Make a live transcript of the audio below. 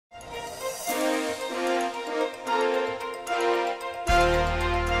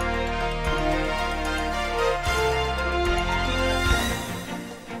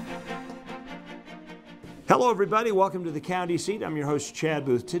Hello everybody, welcome to the County Seat. I'm your host Chad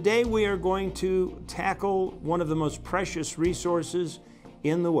Booth. Today we are going to tackle one of the most precious resources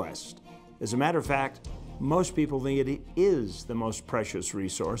in the West. As a matter of fact, most people think it is the most precious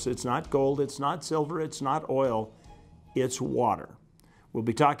resource. It's not gold, it's not silver, it's not oil, it's water. We'll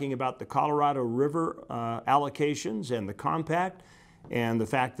be talking about the Colorado River allocations and the compact and the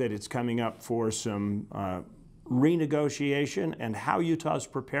fact that it's coming up for some renegotiation and how Utah's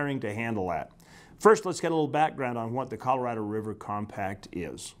preparing to handle that. First, let's get a little background on what the Colorado River Compact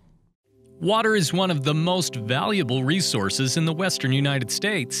is. Water is one of the most valuable resources in the western United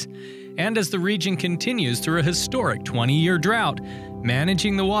States. And as the region continues through a historic 20-year drought,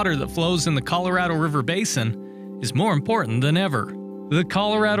 managing the water that flows in the Colorado River Basin is more important than ever. The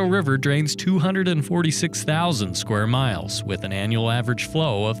Colorado River drains 246,000 square miles with an annual average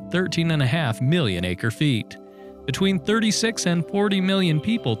flow of 13.5 million acre-feet. Between 36 and 40 million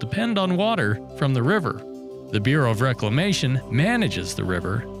people depend on water from the river. The Bureau of Reclamation manages the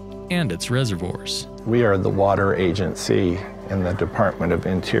river and its reservoirs. We are the water agency in the Department of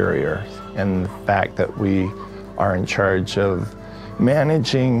Interior, and the fact that we are in charge of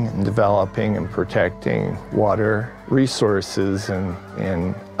managing, and developing, and protecting water resources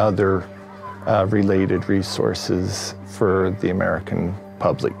and other related resources for the American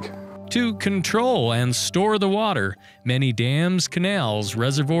public. To control and store the water, many dams, canals,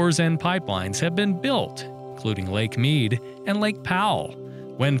 reservoirs, and pipelines have been built, including Lake Mead and Lake Powell.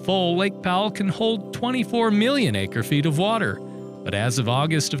 When full, Lake Powell can hold 24 million acre-feet of water. But as of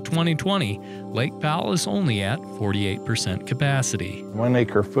August of 2020, Lake Powell is only at 48% capacity. 1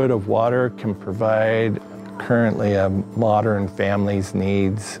 acre-foot of water can provide currently a modern family's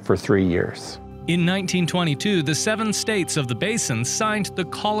needs for 3 years. In 1922, the 7 states of the basin signed the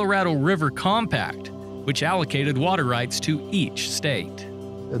Colorado River Compact, which allocated water rights to each state.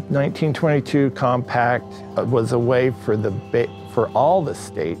 The 1922 Compact was a way for all the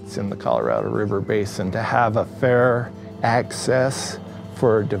states in the Colorado River Basin to have a fair access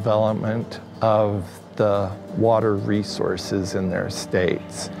for development of the water resources in their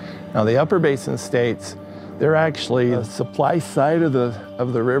states. Now, the upper basin states, they're actually the supply side of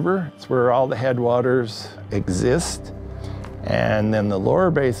the river. It's where all the headwaters exist. And then the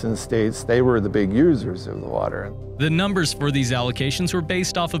lower basin states, they were the big users of the water. The numbers for these allocations were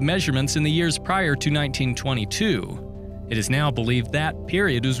based off of measurements in the years prior to 1922. It is now believed that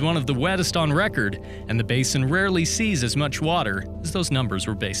period was one of the wettest on record, and the basin rarely sees as much water as those numbers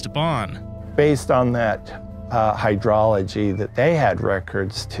were based upon. Based on that hydrology that they had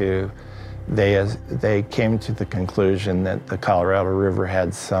records to, they came to the conclusion that the Colorado River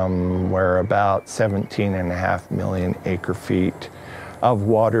had somewhere about 17.5 million acre-feet of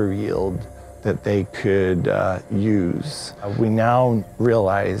water yield that they could use. We now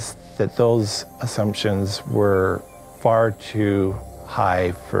realize that those assumptions were far too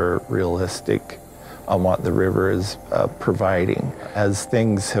high for realistic on what the river is providing. As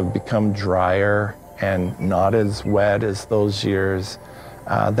things have become drier and not as wet as those years,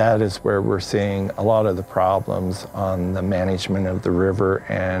 that is where we're seeing a lot of the problems on the management of the river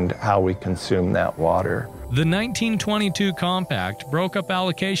and how we consume that water. The 1922 Compact broke up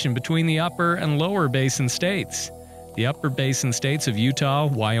allocation between the upper and lower basin states. The upper basin states of Utah,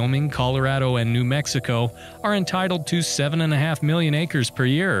 Wyoming, Colorado, and New Mexico are entitled to 7.5 million acres per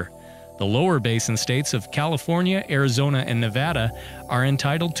year. The lower basin states of California, Arizona, and Nevada are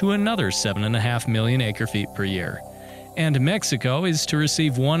entitled to another 7.5 million acre-feet per year. And Mexico is to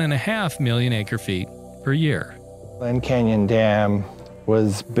receive 1.5 million acre-feet per year. Glen Canyon Dam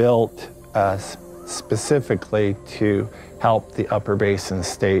was built specifically to help the upper basin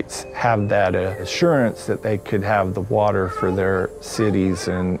states have that assurance that they could have the water for their cities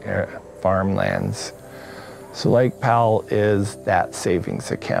and farmlands. So Lake Powell is that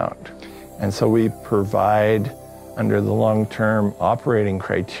savings account. And so we provide, under the long-term operating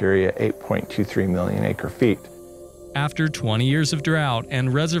criteria, 8.23 million acre-feet. After 20 years of drought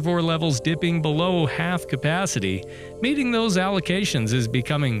and reservoir levels dipping below half capacity, meeting those allocations is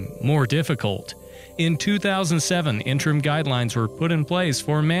becoming more difficult. In 2007, interim guidelines were put in place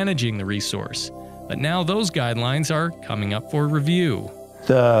for managing the resource, but now those guidelines are coming up for review.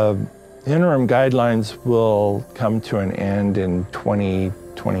 The interim guidelines will come to an end in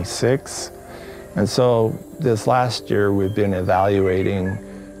 2026, and so this last year we've been evaluating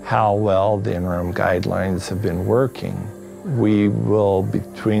how well the interim guidelines have been working. We will,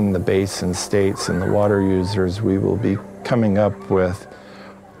 between the basin states and the water users, we will be coming up with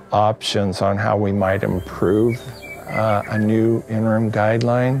options on how we might improve a new interim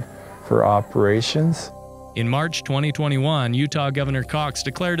guideline for operations. In March 2021, Utah Governor Cox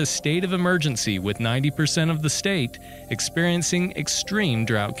declared a state of emergency with 90% of the state experiencing extreme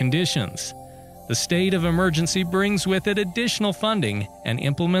drought conditions. The state of emergency brings with it additional funding and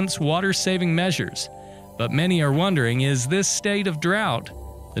implements water-saving measures. But many are wondering, is this state of drought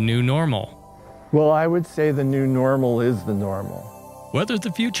the new normal? Well, I would say the new normal is the normal. Whether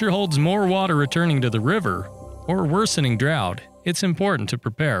the future holds more water returning to the river or worsening drought, it's important to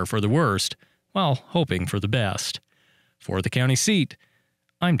prepare for the worst while hoping for the best. For the county seat,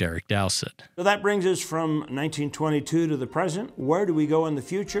 I'm Derek Dowsett. So that brings us from 1922 to the present. Where do we go in the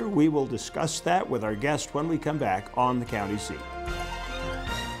future? We will discuss that with our guest when we come back on the county seat.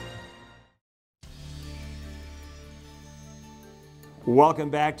 Welcome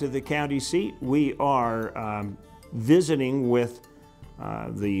back to the county seat. We are visiting with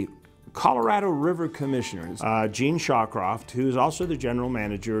the Colorado River Commissioner, Gene Shawcroft, who is also the general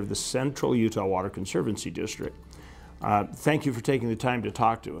manager of the Central Utah Water Conservancy District. Thank you for taking the time to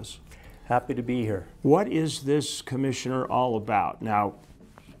talk to us. Happy to be here. What is this commissioner all about? Now,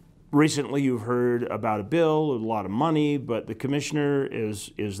 recently you've heard about a bill, a lot of money, but the commissioner,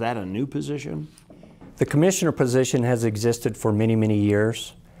 is that a new position? The commissioner position has existed for many, many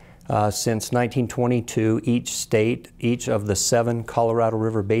years. Since 1922, each of the 7 Colorado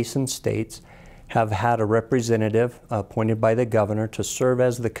River Basin states have had a representative appointed by the governor to serve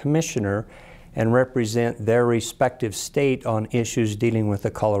as the commissioner and represent their respective state on issues dealing with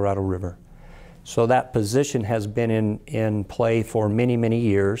the Colorado River. So that position has been in play for many, many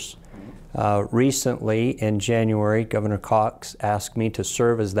years. Recently, in January, Governor Cox asked me to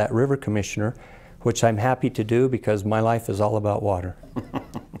serve as that river commissioner, which I'm happy to do because my life is all about water.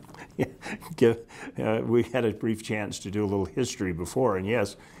 We had a brief chance to do a little history before, and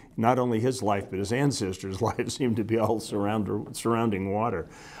yes, not only his life, but his ancestors' lives seem to be all surrounding water.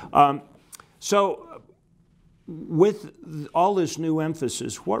 So with all this new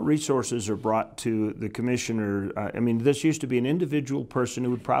emphasis, what resources are brought to the commissioner? I mean, this used to be an individual person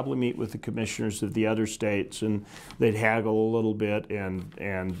who would probably meet with the commissioners of the other states, and they'd haggle a little bit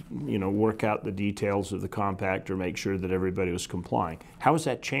and you know, work out the details of the compact or make sure that everybody was complying. How has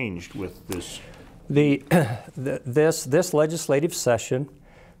that changed with this? This legislative session,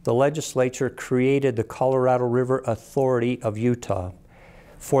 the legislature created the Colorado River Authority of Utah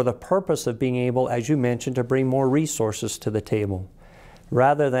for the purpose of being able, as you mentioned, to bring more resources to the table.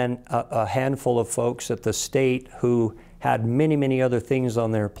 Rather than a handful of folks at the state who had many, many other things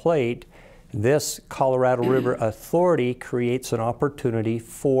on their plate, this Colorado River Authority creates an opportunity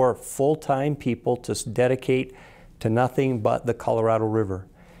for full-time people to dedicate to nothing but the Colorado River.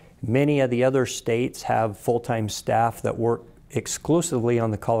 Many of the other states have full-time staff that work exclusively on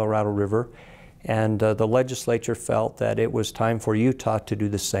the Colorado River, and the legislature felt that it was time for Utah to do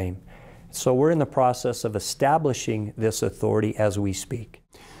the same. So we're in the process of establishing this authority as we speak.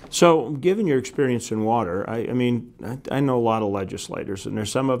 So given your experience in water, I mean, I know a lot of legislators, and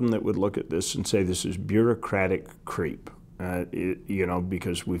there's some of them that would look at this and say this is bureaucratic creep, you know,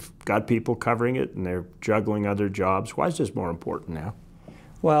 because we've got people covering it and they're juggling other jobs. Why is this more important now?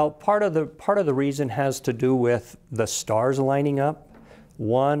 Well, part of the reason has to do with the stars lining up.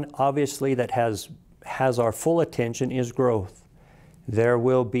 One, obviously, that has our full attention is growth. There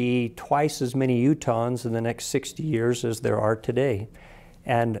will be twice as many Utahns in the next 60 years as there are today.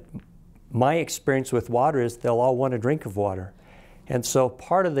 And my experience with water is they'll all want a drink of water. And so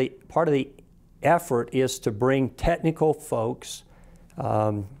part of the effort is to bring technical folks,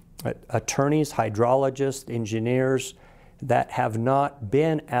 attorneys, hydrologists, engineers, that have not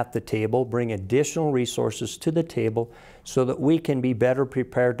been at the table, bring additional resources to the table so that we can be better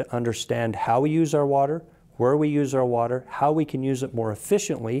prepared to understand how we use our water, where we use our water, how we can use it more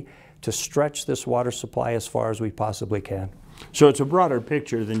efficiently to stretch this water supply as far as we possibly can. So it's a broader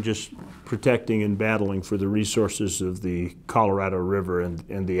picture than just protecting and battling for the resources of the Colorado River and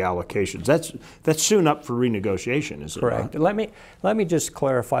the allocations. That's soon up for renegotiation, is it? Correct. Let me just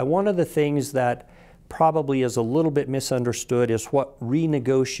clarify. One of the things that probably is a little bit misunderstood is what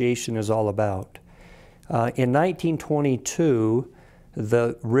renegotiation is all about. In 1922,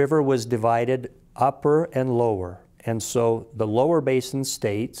 the river was divided upper and lower. And so the lower basin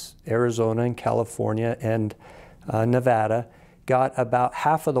states, Arizona and California and Nevada, got about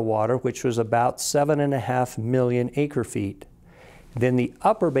half of the water, which was about 7.5 million acre feet. Then the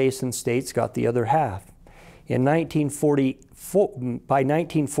upper basin states got the other half. In by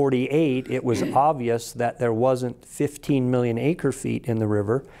 1948, it was obvious that there wasn't 15 million acre feet in the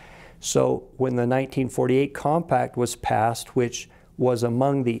river. So when the 1948 compact was passed, which was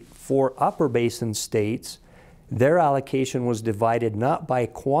among the 4 upper basin states, their allocation was divided not by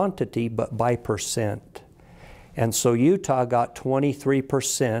quantity but by percent. And so Utah got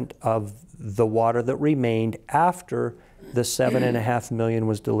 23% of the water that remained after the 7.5 million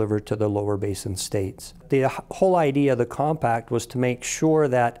was delivered to the lower basin states. The whole idea of the compact was to make sure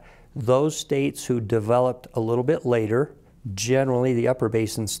that those states who developed a little bit later, generally the upper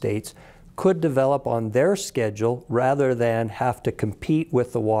basin states, could develop on their schedule rather than have to compete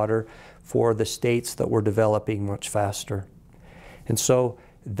with the water for the states that were developing much faster. And so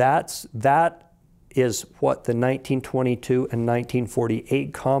that is what the 1922 and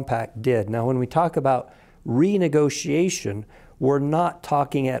 1948 compact did. Now when we talk about renegotiation, we're not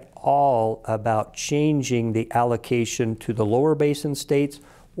talking at all about changing the allocation to the lower basin states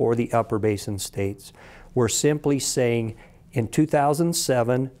or the upper basin states. We're simply saying in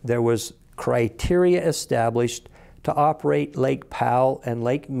 2007 there was criteria established to operate Lake Powell and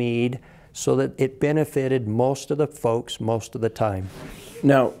Lake Mead so that it benefited most of the folks most of the time.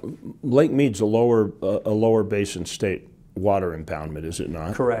 Now, Lake Mead's a lower basin state water impoundment, is it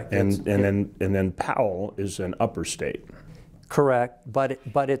not? Correct. And then Powell is an upper state. Correct,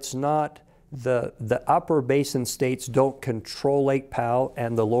 but it's not, the upper basin states don't control Lake Powell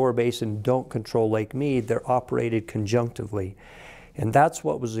and the lower basin don't control Lake Mead. They're operated conjunctively. And that's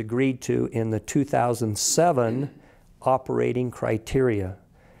what was agreed to in the 2007 operating criteria.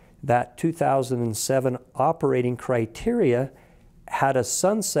 That 2007 operating criteria had a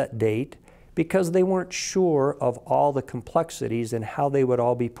sunset date because they weren't sure of all the complexities and how they would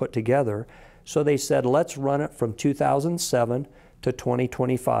all be put together. So they said, let's run it from 2007 to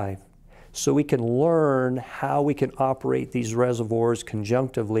 2025 so we can learn how we can operate these reservoirs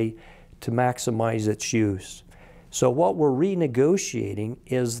conjunctively to maximize its use. So what we're renegotiating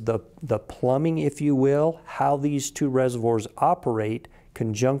is the plumbing, if you will, how these two reservoirs operate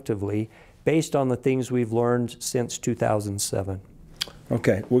conjunctively based on the things we've learned since 2007.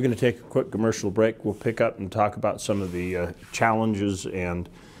 Okay, we're going to take a quick commercial break. We'll pick up and talk about some of the challenges and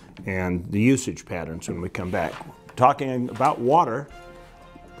the usage patterns when we come back. Talking about water,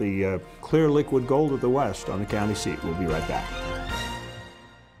 the clear liquid gold of the West on the county seat. We'll be right back.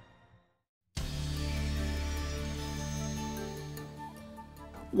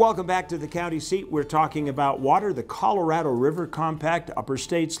 Welcome back to the county seat. We're talking about water, the Colorado River Compact, upper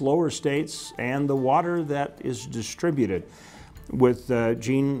states, lower states, and the water that is distributed with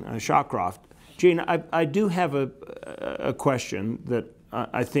Gene Shawcroft. Gene, I do have a question that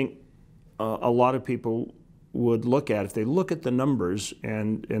I think a lot of people would look at. If they look at the numbers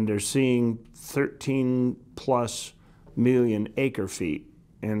and they're seeing 13 plus million acre feet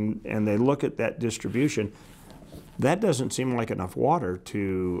and they look at that distribution, that doesn't seem like enough water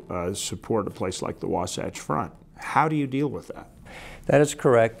to support a place like the Wasatch Front. How do you deal with that? That is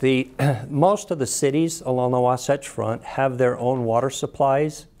correct. Most of the cities along the Wasatch Front have their own water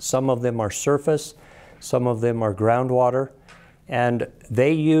supplies. Some of them are surface, some of them are groundwater, and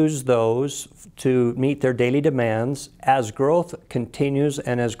they use those to meet their daily demands. As growth continues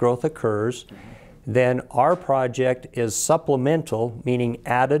and as growth occurs, then our project is supplemental, meaning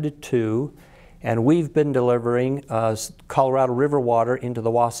added to, and we've been delivering Colorado River water into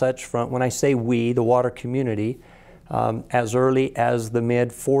the Wasatch Front. When I say we, the water community, as early as the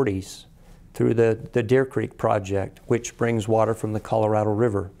mid-40s through the Deer Creek project, which brings water from the Colorado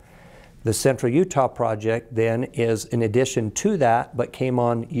River. The Central Utah project then is in addition to that, but came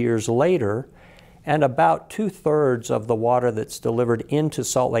on years later, and about 2/3 of the water that's delivered into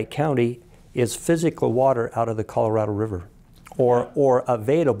Salt Lake County is physical water out of the Colorado River, or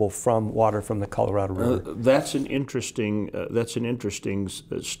available from water from the Colorado River. That's an interesting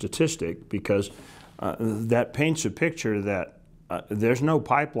statistic, because that paints a picture that there's no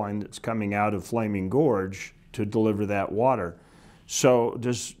pipeline that's coming out of Flaming Gorge to deliver that water. So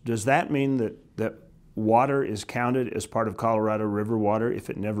does that mean that water is counted as part of Colorado River water if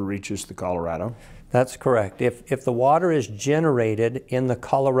it never reaches the Colorado? That's correct. If the water is generated in the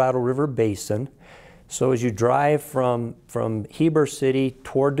Colorado River Basin, so as you drive from Heber City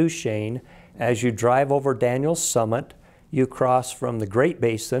toward Duchesne, as you drive over Daniels Summit, you cross from the Great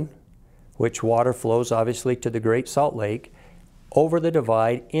Basin, which water flows obviously to the Great Salt Lake, over the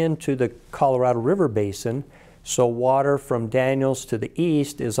divide into the Colorado River Basin. So water from Daniels to the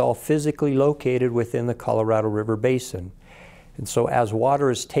east is all physically located within the Colorado River Basin. And so as water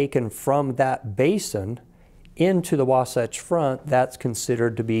is taken from that basin into the Wasatch Front, that's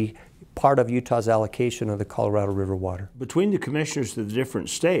considered to be part of Utah's allocation of the Colorado River water. Between the commissioners of the different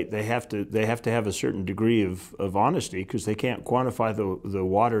state, they have to have a certain degree of honesty, because they can't quantify the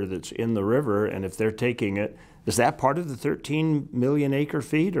water that's in the river, and if they're taking it, Is that part of the 13 million acre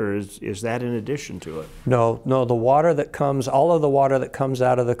feet, or is that in addition to it? No, the water that comes, all of the water that comes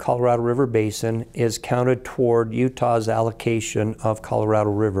out of the Colorado River Basin is counted toward Utah's allocation of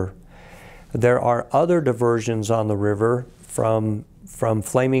Colorado River. There are other diversions on the river from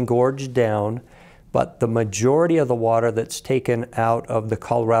Flaming Gorge down, but the majority of the water that's taken out of the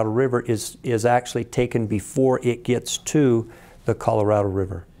Colorado River is actually taken before it gets to the Colorado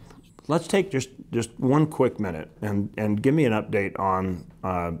River. Let's take just one quick minute and give me an update on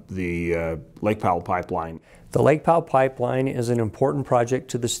the Lake Powell pipeline. The Lake Powell pipeline is an important project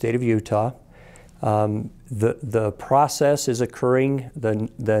to the state of Utah. The process is occurring,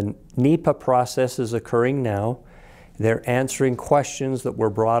 the NEPA process is occurring now. They're answering questions that were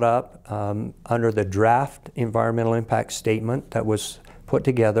brought up under the draft environmental impact statement that was put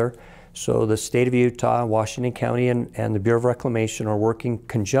together. So the state of Utah, Washington County, and the Bureau of Reclamation are working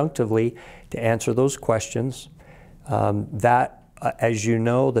conjunctively to answer those questions. As you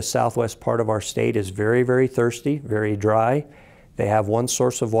know, the southwest part of our state is very, very thirsty, very dry. They have one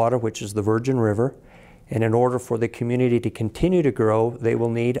source of water, which is the Virgin River. And in order for the community to continue to grow, they will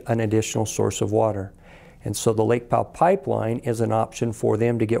need an additional source of water. And so the Lake Powell pipeline is an option for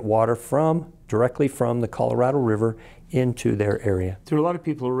them to get water directly from the Colorado River into their area. There were a lot of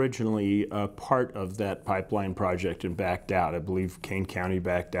people originally part of that pipeline project and backed out. I believe Kane County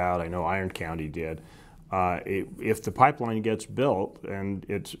backed out. I know Iron County did. If the pipeline gets built and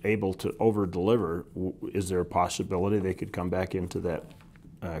it's able to over-deliver, is there a possibility they could come back into that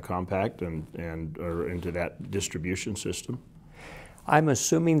compact or into that distribution system? I'm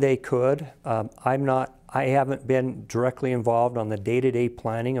assuming they could. I haven't been directly involved on the day-to-day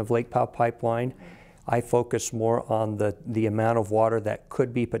planning of Lake Powell pipeline. I focus more on the amount of water that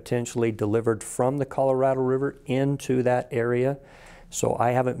could be potentially delivered from the Colorado River into that area. So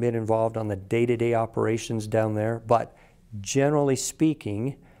I haven't been involved on the day-to-day operations down there. But generally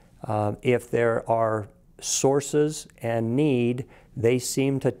speaking, if there are sources and need, they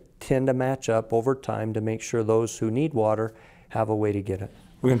seem to tend to match up over time to make sure those who need water have a way to get it.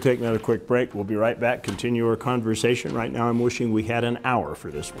 We're going to take another quick break. We'll be right back, continue our conversation. Right now I'm wishing we had an hour for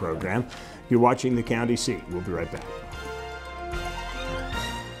this program. You're watching The County Seat. We'll be right back.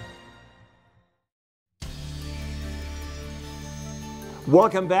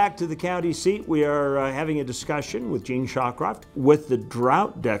 Welcome back to The County Seat. We are having a discussion with Gene Shawcroft with the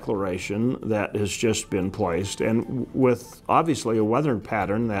drought declaration that has just been placed, and with obviously a weather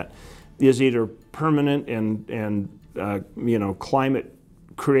pattern that is either permanent and climate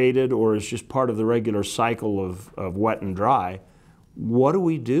created or is just part of the regular cycle of wet and dry. What do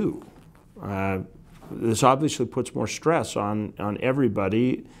we do? This obviously puts more stress on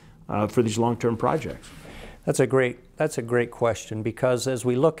everybody for these long-term projects. That's a great question, because as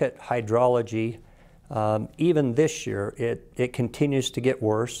we look at hydrology, even this year, it continues to get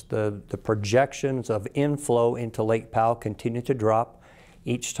worse. The projections of inflow into Lake Powell continue to drop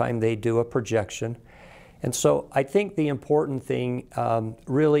each time they do a projection. And so I think the important thing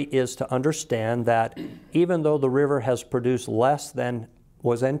really is to understand that even though the river has produced less than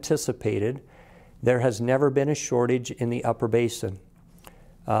was anticipated, there has never been a shortage in the upper basin.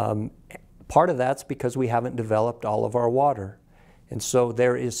 Part of that's because we haven't developed all of our water. And so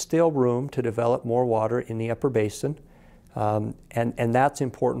there is still room to develop more water in the upper basin, and that's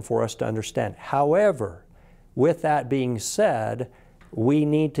important for us to understand. However, with that being said, we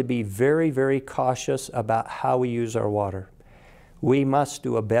need to be very, very cautious about how we use our water. We must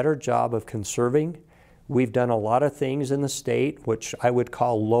do a better job of conserving. We've done a lot of things in the state, which I would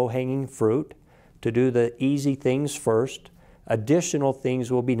call low-hanging fruit, to do the easy things first. Additional things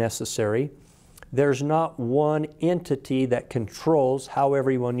will be necessary. There's not one entity that controls how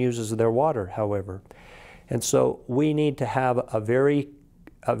everyone uses their water, however. And so we need to have a very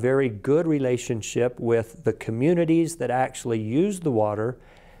good relationship with the communities that actually use the water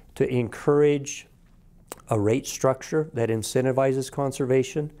to encourage a rate structure that incentivizes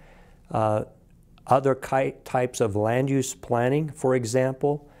conservation. Other types of land use planning, for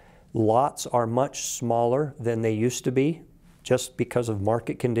example, lots are much smaller than they used to be just because of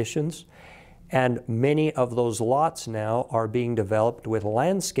market conditions. And many of those lots now are being developed with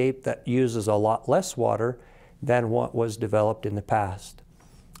landscape that uses a lot less water than what was developed in the past.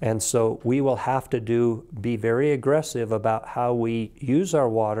 And so we will have to be very aggressive about how we use our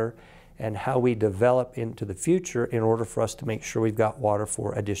water and how we develop into the future in order for us to make sure we've got water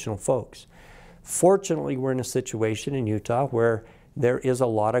for additional folks. Fortunately, we're in a situation in Utah where there is a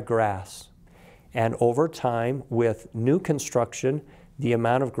lot of grass. And over time, with new construction, the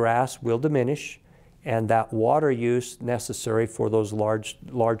amount of grass will diminish, and that water use necessary for those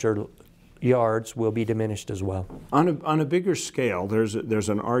larger yards will be diminished as well. On a bigger scale, there's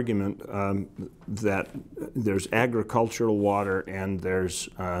an argument that there's agricultural water and there's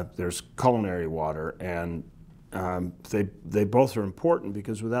culinary water, and they both are important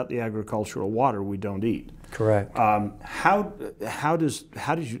because without the agricultural water, we don't eat. Correct. How does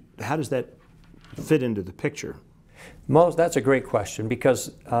that fit into the picture? That's a great question,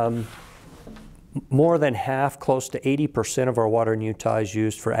 because more than half, close to 80% of our water in Utah is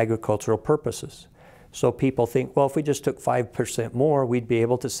used for agricultural purposes. So people think, well, if we just took 5% more, we'd be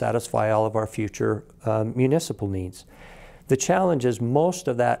able to satisfy all of our future municipal needs. The challenge is most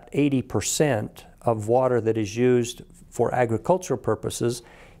of that 80% of water that is used for agricultural purposes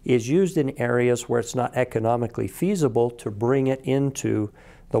is used in areas where it's not economically feasible to bring it into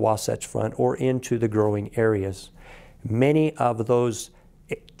the Wasatch Front or into the growing areas. Many of those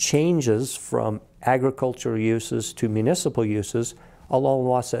changes from agricultural uses to municipal uses along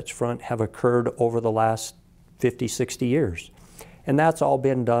Wasatch Front have occurred over the last 50, 60 years. And that's all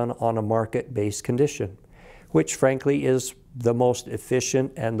been done on a market-based condition, which frankly is the most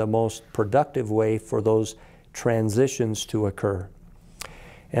efficient and the most productive way for those transitions to occur.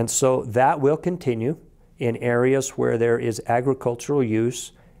 And so that will continue in areas where there is agricultural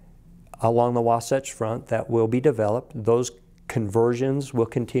use along the Wasatch Front that will be developed. Those conversions will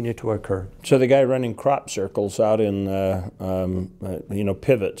continue to occur. So the guy running crop circles out in,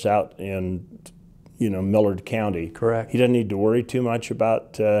 pivots out in, Millard County. Correct. He doesn't need to worry too much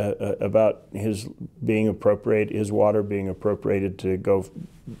about his water being appropriated to go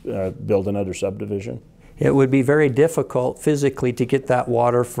build another subdivision. It would be very difficult physically to get that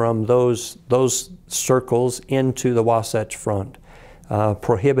water from those circles into the Wasatch Front.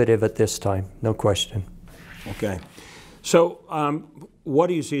 Prohibitive at this time, no question. Okay. So what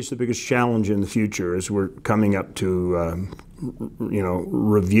do you see as the biggest challenge in the future as we're coming up to,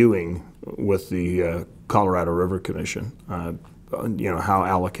 reviewing with the Colorado River Commission, how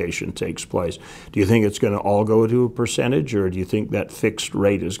allocation takes place? Do you think it's going to all go to a percentage, or do you think that fixed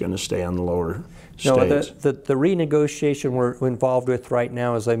rate is going to stay on the lower states? No, the renegotiation we're involved with right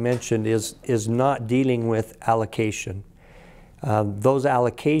now, as I mentioned, is not dealing with allocation. Those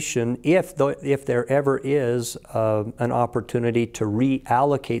allocation, if there ever is an opportunity to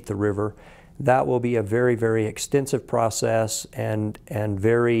reallocate the river, that will be a very, very extensive process and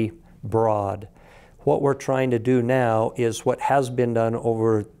very broad. What we're trying to do now is what has been done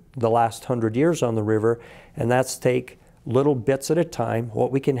over the last 100 years on the river, and that's take little bits at a time,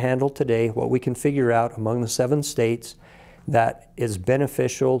 what we can handle today, what we can figure out among the 7 states that is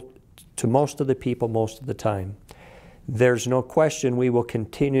beneficial to most of the people most of the time. There's no question we will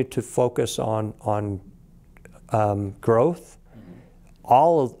continue to focus on growth.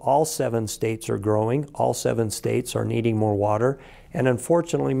 All 7 states are growing. All 7 states are needing more water. And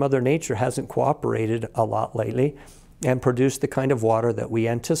unfortunately, Mother Nature hasn't cooperated a lot lately and produced the kind of water that we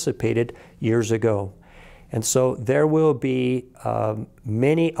anticipated years ago. And so there will be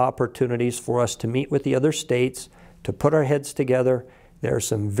many opportunities for us to meet with the other states, to put our heads together. There are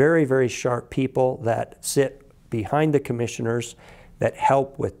some very, very sharp people that sit behind the commissioners that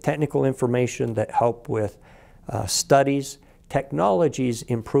help with technical information, that help with studies. Technology's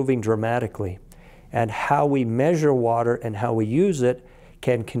improving dramatically, and how we measure water and how we use it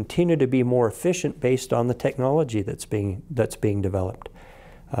can continue to be more efficient based on the technology that's being developed.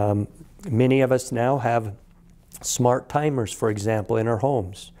 Many of us now have smart timers, for example, in our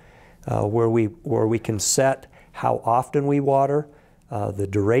homes, where we can set how often we water, the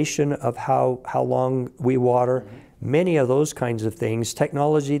duration of how long we water, many of those kinds of things,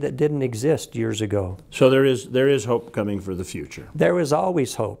 technology that didn't exist years ago. So there is hope coming for the future. There is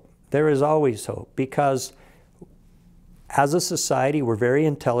always hope. There is always hope, because as a society we're very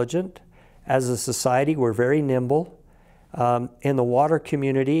intelligent. As a society we're very nimble. In the water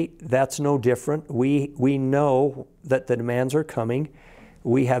community, that's no different. We know that the demands are coming.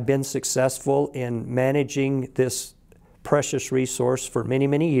 We have been successful in managing this precious resource for many,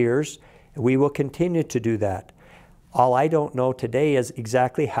 many years. We will continue to do that. All I don't know today is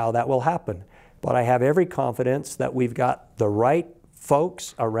exactly how that will happen. But I have every confidence that we've got the right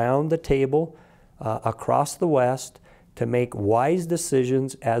folks around the table across the West to make wise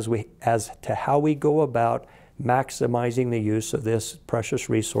decisions as to how we go about maximizing the use of this precious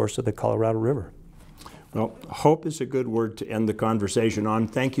resource of the Colorado River. Well, hope is a good word to end the conversation on.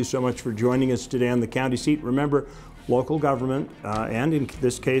 Thank you so much for joining us today on the county seat. Remember, local government, and in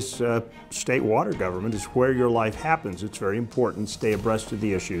this case, state water government, is where your life happens. It's very important. Stay abreast of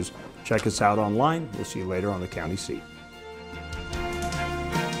the issues. Check us out online. We'll see you later on the county seat.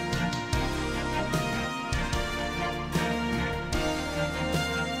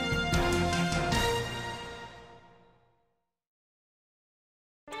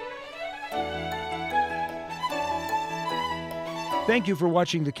 Thank you for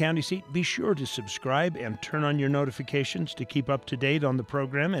watching The County Seat. Be sure to subscribe and turn on your notifications to keep up to date on the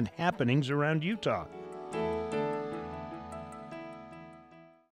program and happenings around Utah.